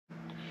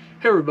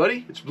Hey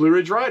everybody, it's Blue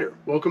Ridge Rider.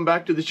 Welcome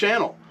back to the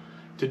channel.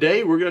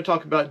 Today we're going to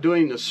talk about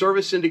doing the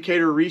service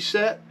indicator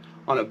reset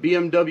on a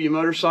BMW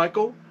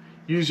motorcycle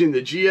using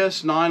the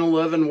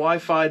GS-911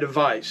 Wi-Fi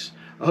device.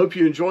 I hope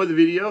you enjoy the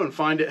video and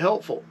find it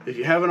helpful. If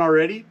you haven't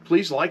already,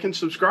 please like and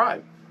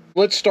subscribe.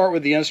 Let's start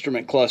with the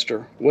instrument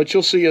cluster. What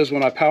you'll see is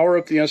when I power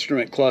up the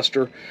instrument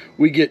cluster,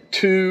 we get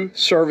two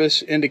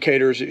service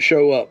indicators that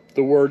show up.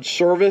 The word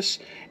service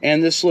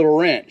and this little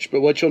wrench. But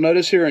what you'll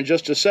notice here in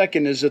just a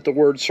second is that the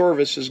word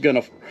service is going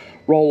to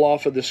roll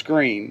off of the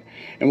screen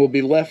and we'll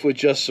be left with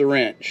just the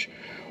wrench.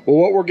 Well,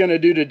 what we're going to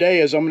do today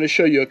is I'm going to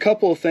show you a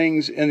couple of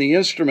things in the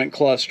instrument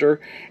cluster,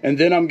 and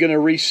then I'm going to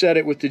reset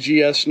it with the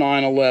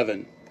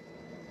GS-911.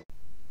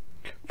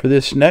 For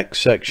this next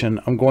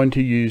section, I'm going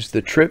to use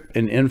the trip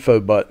and info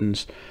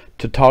buttons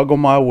to toggle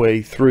my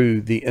way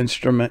through the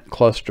instrument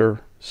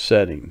cluster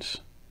settings.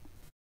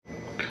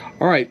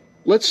 Alright,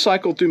 let's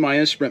cycle through my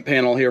instrument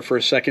panel here for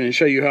a second and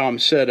show you how I'm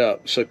set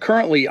up. So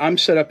currently I'm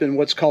set up in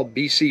what's called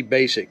BC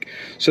Basic.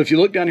 So if you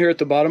look down here at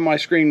the bottom of my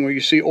screen where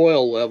you see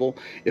oil level,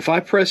 if I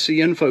press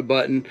the info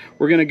button,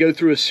 we're going to go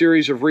through a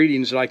series of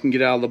readings that I can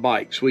get out of the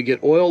bike. So we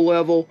get oil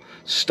level,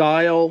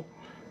 style,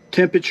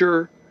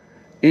 temperature,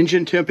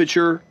 engine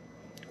temperature,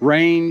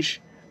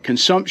 range,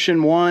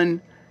 consumption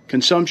 1,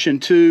 consumption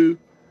 2,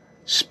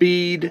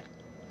 speed,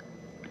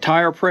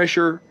 tire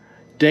pressure,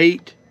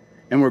 date,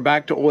 and we're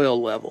back to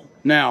oil level.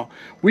 Now,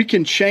 we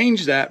can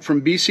change that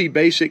from BC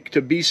Basic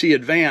to BC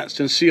Advanced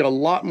and see a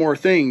lot more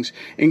things,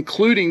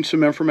 including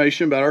some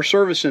information about our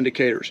service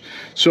indicators.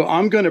 So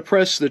I'm going to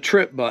press the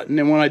trip button,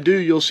 and when I do,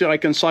 you'll see I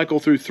can cycle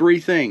through three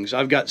things.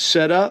 I've got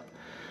setup,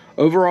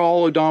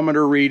 overall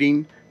odometer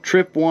reading,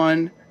 trip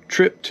 1,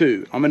 trip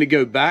 2. I'm going to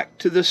go back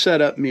to the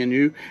setup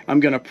menu.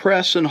 I'm going to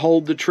press and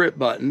hold the trip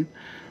button.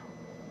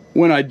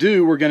 When I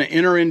do, we're going to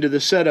enter into the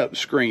setup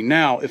screen.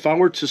 Now, if I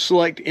were to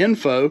select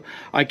info,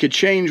 I could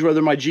change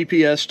whether my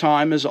GPS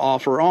time is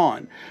off or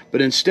on. But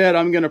instead,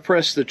 I'm going to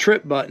press the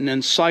trip button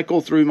and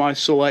cycle through my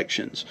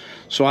selections.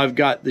 So I've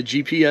got the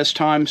GPS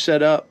time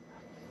set up.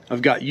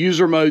 I've got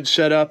user mode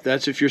set up.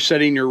 That's if you're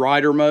setting your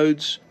rider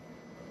modes.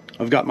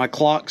 I've got my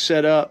clock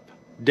set up,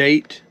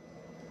 date,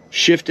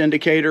 shift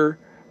indicator,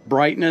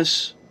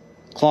 brightness,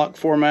 clock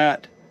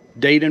format,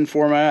 date and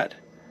format,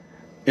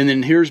 and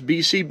then here's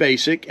BC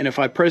Basic. And if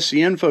I press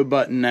the info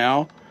button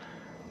now,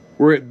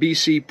 we're at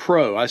BC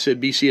Pro. I said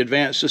BC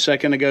Advanced a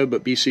second ago,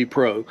 but BC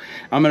Pro.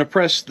 I'm going to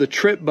press the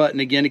trip button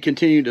again to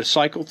continue to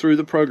cycle through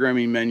the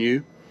programming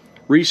menu,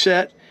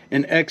 reset,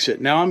 and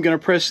exit. Now I'm going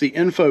to press the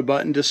info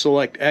button to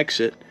select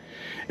exit,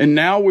 and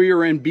now we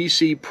are in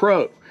BC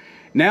Pro.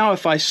 Now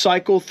if I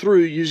cycle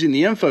through using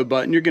the info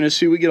button, you're going to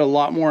see we get a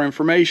lot more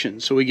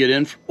information. So we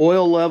get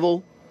oil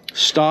level,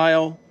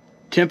 style,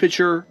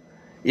 temperature,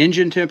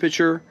 engine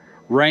temperature,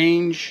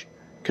 range,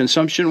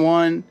 consumption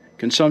 1,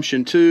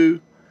 consumption 2,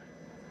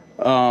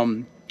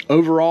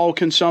 overall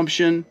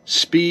consumption,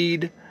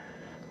 speed,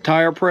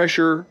 tire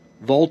pressure,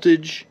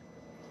 voltage,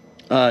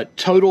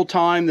 total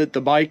time that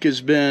the bike has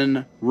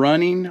been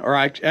running, or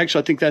actually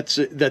I think that's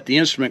that the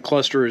instrument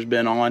cluster has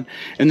been on,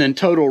 and then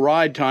total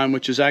ride time,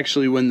 which is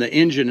actually when the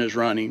engine is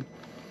running,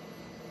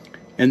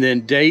 and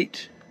then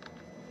date,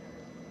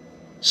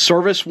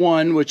 service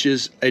 1, which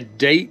is a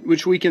date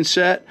which we can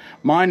set.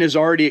 Mine has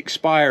already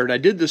expired. I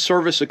did the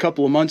service a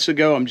couple of months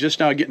ago. I'm just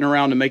now getting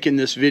around to making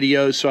this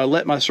video, so I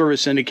let my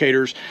service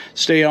indicators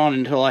stay on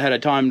until I had a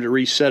time to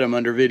reset them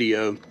under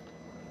video.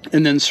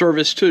 And then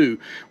service 2,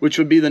 which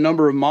would be the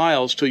number of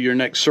miles till your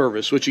next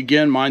service, which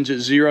again, mine's at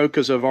 0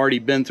 because I've already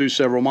been through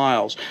several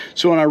miles.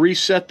 So when I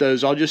reset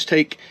those, I'll just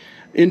take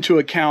into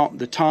account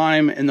the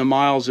time and the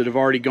miles that have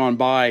already gone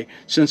by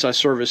since I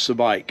serviced the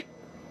bike.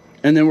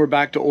 And then we're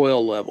back to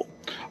oil level.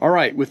 All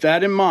right, with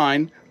that in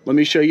mind, let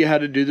me show you how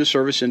to do the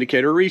service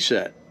indicator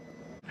reset.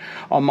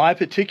 On my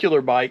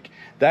particular bike,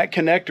 that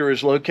connector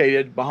is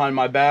located behind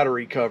my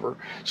battery cover.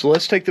 So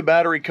let's take the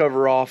battery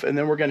cover off, and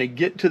then we're going to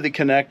get to the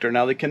connector.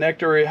 Now the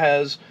connector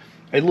has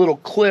a little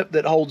clip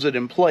that holds it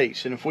in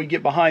place, and if we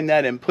get behind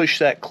that and push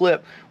that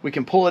clip, we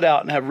can pull it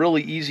out and have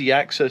really easy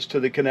access to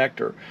the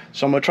connector.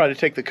 So I'm going to try to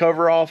take the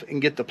cover off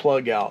and get the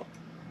plug out.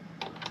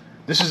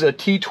 This is a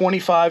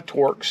T25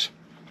 Torx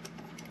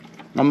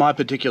on my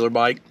particular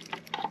bike.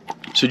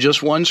 So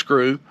just one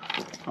screw.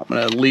 I'm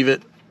going to leave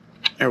it.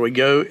 There we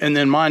go. And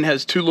then mine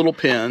has two little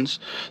pins.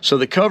 So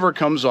the cover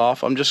comes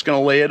off. I'm just going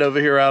to lay it over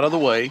here out of the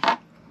way.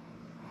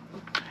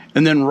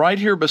 And then right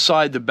here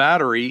beside the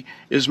battery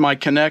is my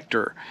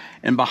connector.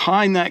 And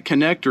behind that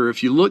connector,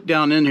 if you look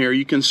down in here,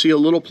 you can see a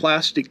little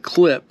plastic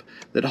clip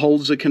that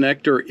holds the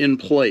connector in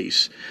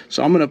place.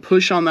 So I'm going to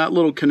push on that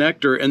little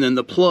connector, and then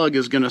the plug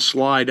is going to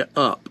slide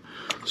up.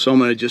 So I'm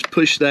going to just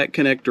push that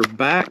connector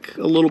back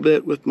a little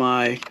bit with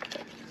my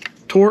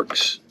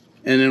Torx,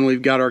 and then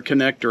we've got our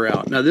connector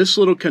out. Now this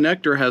little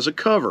connector has a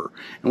cover,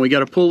 and we got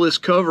to pull this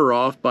cover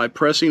off by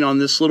pressing on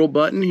this little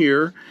button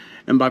here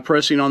and by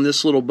pressing on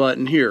this little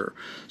button here.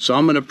 So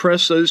I'm going to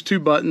press those two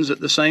buttons at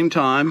the same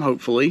time,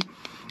 hopefully,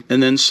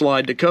 and then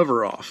slide the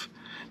cover off.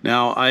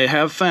 Now I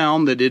have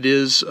found that it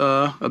is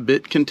a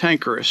bit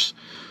cantankerous.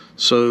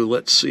 So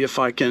let's see if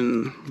I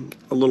can,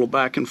 a little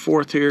back and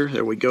forth here.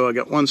 There we go. I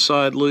got one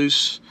side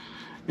loose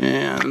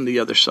and the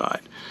other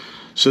side.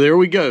 So there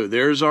we go.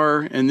 There's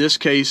our, in this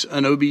case,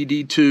 an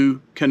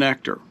OBD2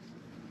 connector.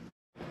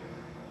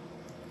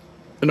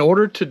 In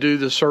order to do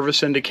the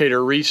service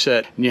indicator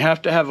reset, you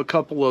have to have a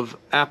couple of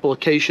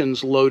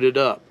applications loaded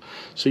up.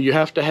 So you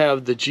have to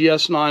have the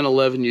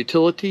GS-911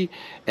 utility,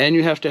 and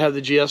you have to have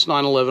the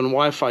GS-911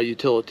 Wi-Fi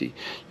utility.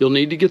 You'll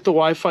need to get the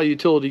Wi-Fi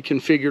utility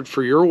configured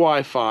for your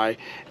Wi-Fi,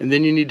 and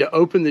then you need to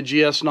open the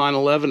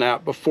GS-911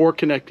 app before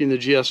connecting the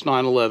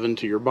GS-911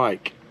 to your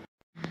bike.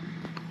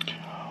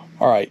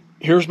 All right.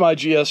 Here's my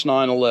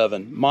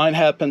GS-911. Mine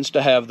happens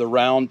to have the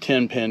round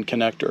 10-pin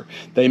connector.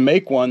 They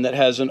make one that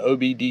has an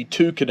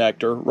OBD2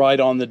 connector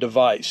right on the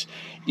device.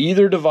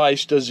 Either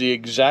device does the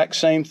exact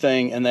same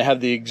thing, and they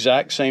have the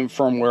exact same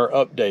firmware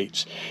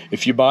updates.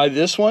 If you buy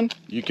this one,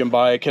 you can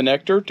buy a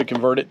connector to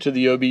convert it to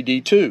the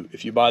OBD2.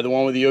 If you buy the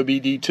one with the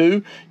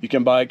OBD2, you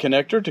can buy a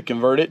connector to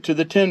convert it to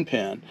the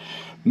 10-pin.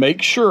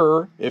 Make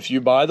sure, if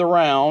you buy the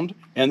round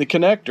and the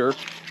connector,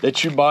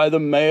 that you buy the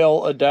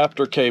male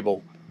adapter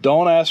cable.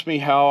 Don't ask me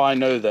how I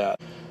know that.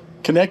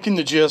 Connecting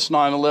the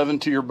GS-911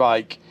 to your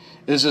bike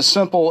is as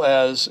simple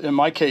as, in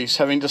my case,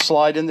 having to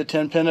slide in the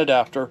 10-pin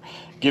adapter,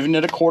 giving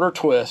it a quarter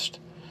twist,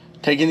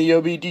 taking the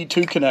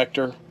OBD2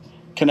 connector,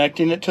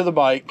 connecting it to the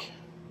bike,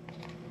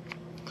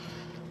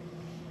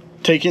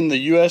 taking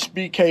the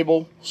USB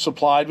cable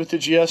supplied with the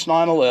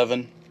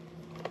GS-911,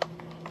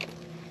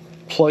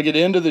 plug it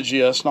into the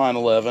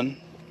GS-911,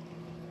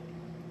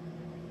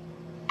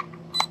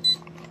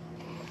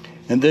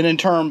 and then in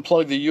turn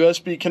plug the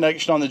USB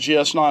connection on the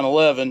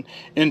GS-911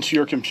 into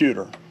your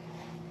computer.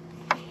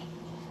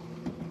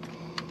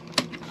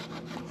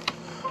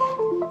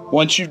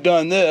 Once you've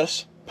done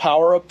this,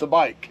 power up the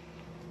bike.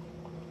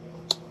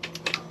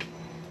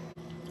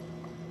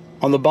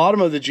 On the bottom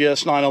of the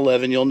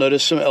GS-911, you'll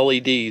notice some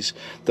LEDs.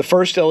 The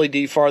first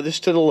LED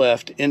farthest to the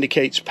left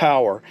indicates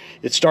power.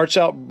 It starts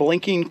out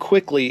blinking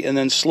quickly and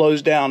then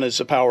slows down as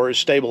the power is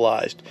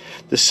stabilized.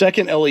 The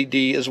second LED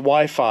is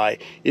Wi-Fi.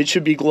 It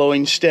should be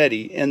glowing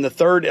steady. And the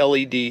third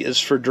LED is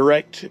for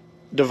direct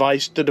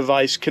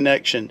device-to-device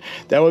connection.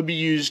 That would be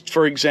used,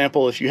 for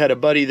example, if you had a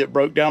buddy that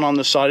broke down on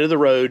the side of the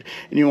road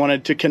and you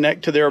wanted to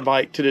connect to their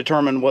bike to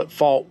determine what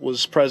fault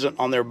was present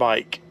on their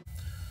bike.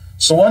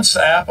 So once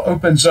the app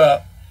opens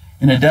up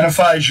and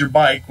identifies your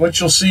bike, what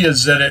you'll see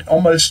is that it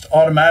almost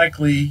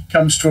automatically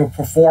comes to a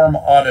perform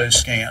auto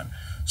scan.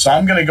 So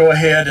I'm going to go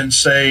ahead and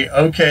say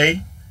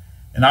OK,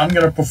 and I'm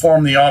going to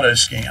perform the auto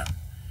scan.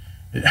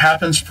 It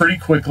happens pretty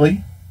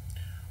quickly.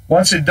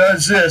 Once it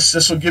does this,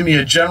 this will give me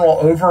a general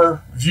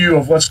overview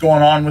of what's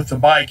going on with the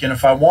bike, and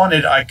if I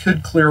wanted, I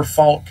could clear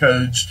fault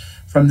codes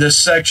from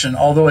this section,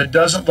 although it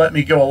doesn't let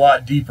me go a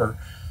lot deeper.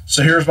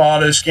 So here's my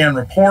auto scan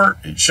report.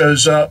 It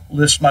shows up,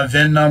 lists my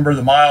VIN number,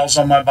 the miles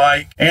on my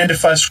bike. And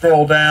if I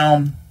scroll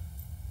down,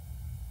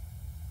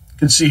 you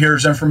can see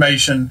here's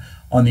information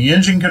on the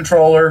engine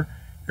controller.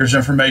 Here's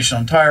information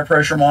on tire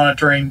pressure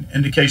monitoring,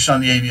 indication on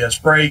the ABS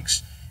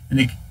brakes,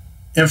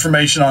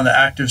 information on the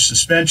active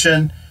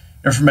suspension,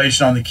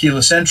 information on the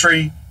keyless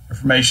entry,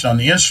 information on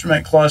the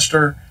instrument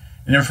cluster,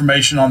 and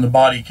information on the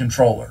body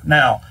controller.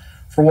 Now,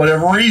 for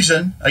whatever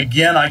reason,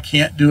 again, I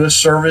can't do a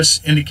service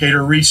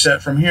indicator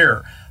reset from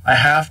here. I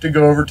have to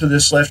go over to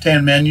this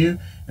left-hand menu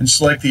and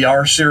select the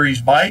R series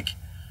bike.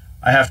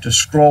 I have to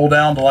scroll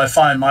down till I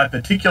find my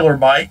particular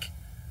bike,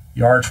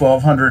 the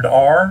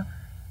R1200R.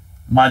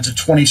 Mine's a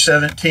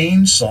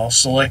 2017, so I'll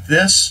select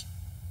this.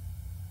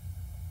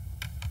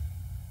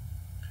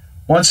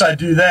 Once I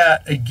do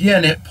that,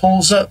 again, it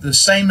pulls up the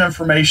same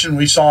information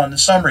we saw on the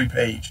summary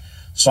page.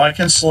 So I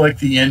can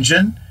select the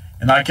engine,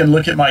 and I can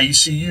look at my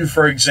ECU,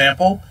 for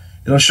example.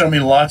 It'll show me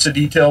lots of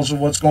details of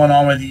what's going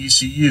on with the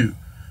ECU.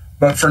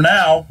 But for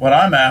now, what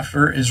I'm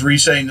after is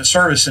resetting the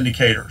service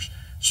indicators.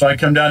 So I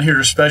come down here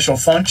to Special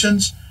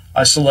Functions.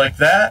 I select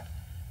that.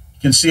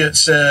 You can see it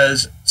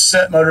says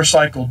Set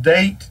Motorcycle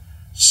Date,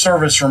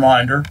 Service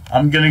Reminder.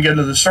 I'm going to go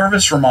to the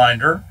Service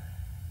Reminder.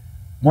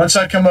 Once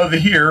I come over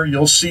here,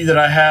 you'll see that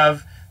I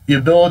have the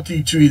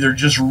ability to either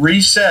just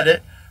reset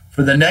it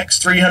for the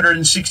next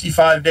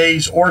 365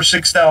 days or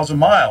 6,000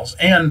 miles.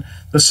 And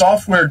the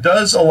software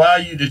does allow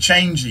you to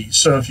change these.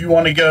 So if you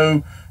want to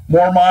go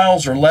more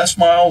miles or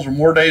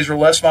more days or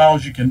less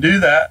miles, you can do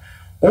that.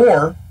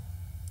 Or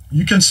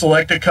you can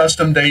select a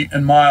custom date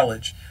and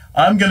mileage.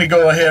 I'm going to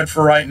go ahead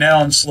for right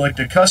now and select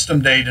a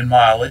custom date and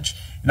mileage.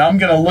 And I'm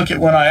going to look at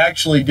when I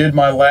actually did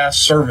my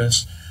last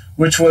service,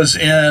 which was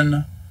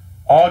in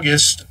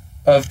August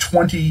of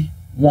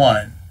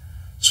 21.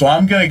 So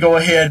I'm going to go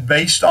ahead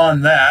based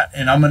on that,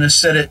 and I'm going to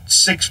set it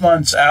 6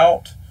 months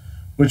out,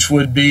 which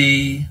would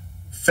be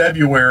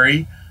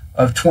February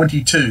of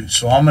 22.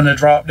 So I'm going to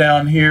drop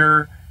down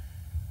here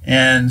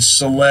and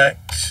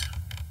select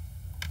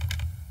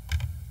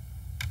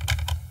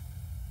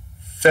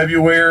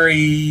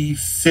February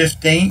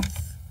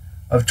 15th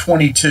of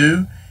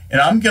 22,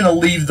 and I'm going to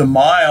leave the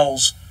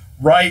miles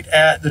right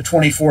at the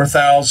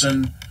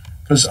 24,000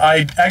 because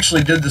I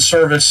actually did the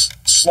service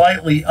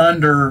slightly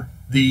under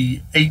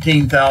the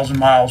 18,000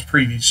 miles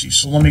previously.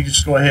 So let me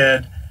just go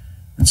ahead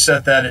and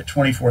set that at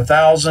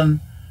 24,000.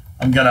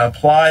 I'm going to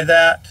apply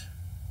that.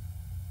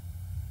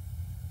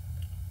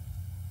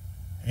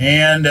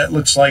 And it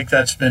looks like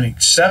that's been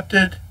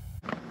accepted.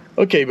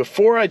 Okay,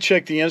 before I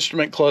check the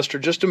instrument cluster,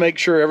 just to make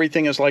sure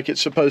everything is like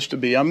it's supposed to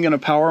be, I'm going to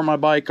power my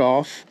bike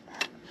off.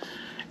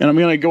 And I'm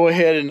going to go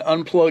ahead and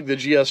unplug the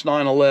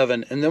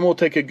GS-911, and then we'll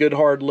take a good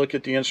hard look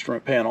at the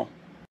instrument panel.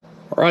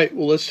 All right,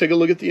 well, let's take a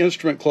look at the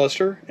instrument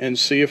cluster and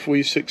see if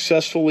we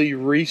successfully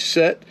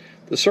reset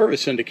the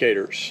service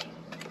indicators.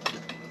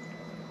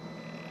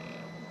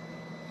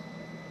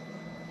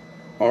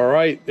 All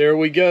right, there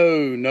we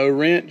go. No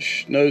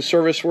wrench, no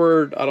service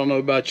word. I don't know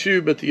about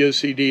you, but the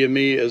OCD in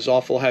me is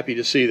awful happy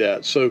to see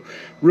that. So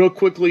real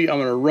quickly, I'm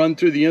going to run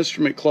through the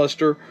instrument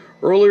cluster.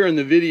 Earlier in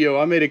the video,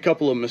 I made a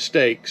couple of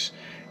mistakes,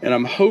 and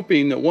I'm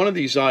hoping that one of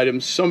these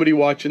items, somebody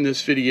watching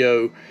this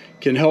video,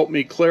 can help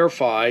me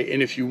clarify.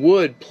 And if you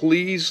would,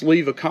 please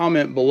leave a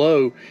comment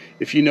below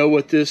if you know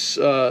what this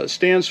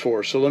stands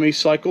for. So let me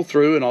cycle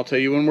through, and I'll tell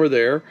you when we're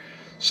there.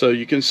 So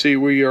you can see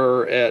we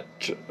are at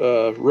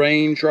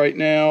range right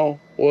now,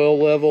 oil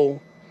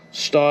level,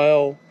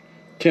 style,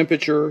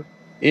 temperature,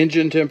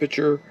 engine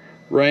temperature,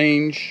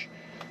 range,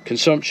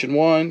 consumption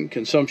 1,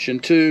 consumption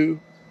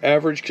 2,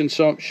 average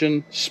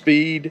consumption,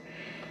 speed,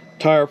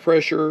 tire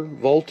pressure,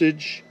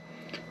 voltage,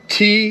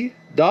 T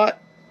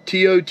dot,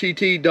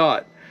 T-O-T-T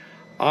dot.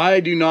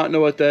 I do not know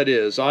what that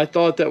is. I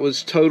thought that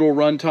was total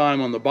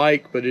runtime on the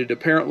bike, but it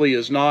apparently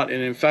is not.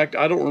 And in fact,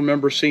 I don't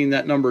remember seeing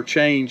that number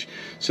change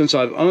since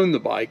I've owned the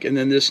bike. And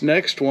then this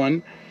next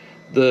one,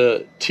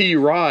 the T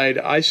ride,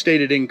 I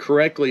stated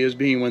incorrectly as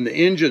being when the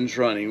engine's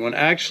running, when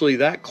actually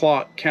that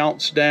clock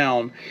counts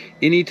down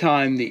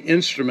anytime the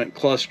instrument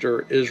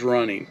cluster is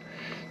running.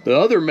 The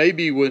other may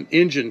be when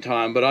engine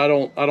time, but I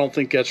don't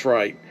think that's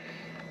right.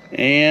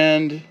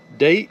 And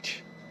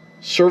date,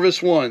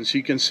 service 1, so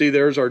you can see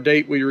there's our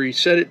date we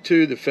reset it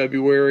to, the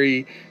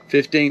February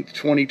 15th,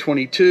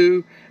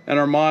 2022, and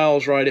our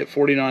miles right at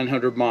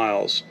 4,900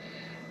 miles.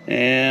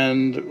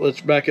 And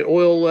let's back at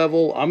oil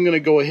level. I'm going to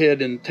go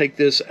ahead and take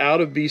this out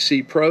of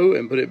BC Pro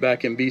and put it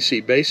back in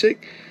BC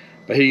Basic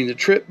by hitting the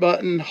trip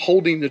button,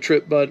 holding the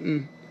trip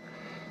button,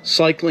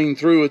 cycling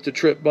through with the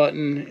trip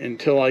button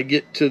until I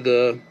get to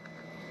the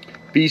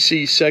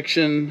BC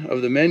section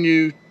of the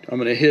menu. I'm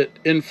going to hit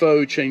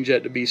Info, change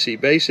that to BC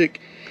Basic.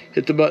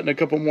 Hit the button a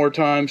couple more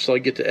times till I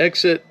get to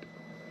exit.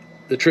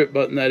 The trip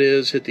button, that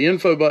is. Hit the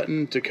info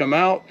button to come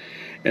out,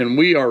 and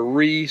we are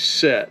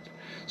reset.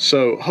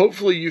 So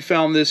hopefully you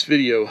found this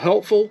video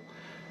helpful.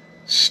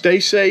 Stay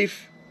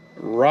safe,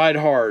 ride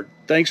hard.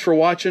 Thanks for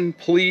watching.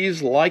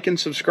 Please like and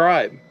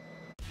subscribe.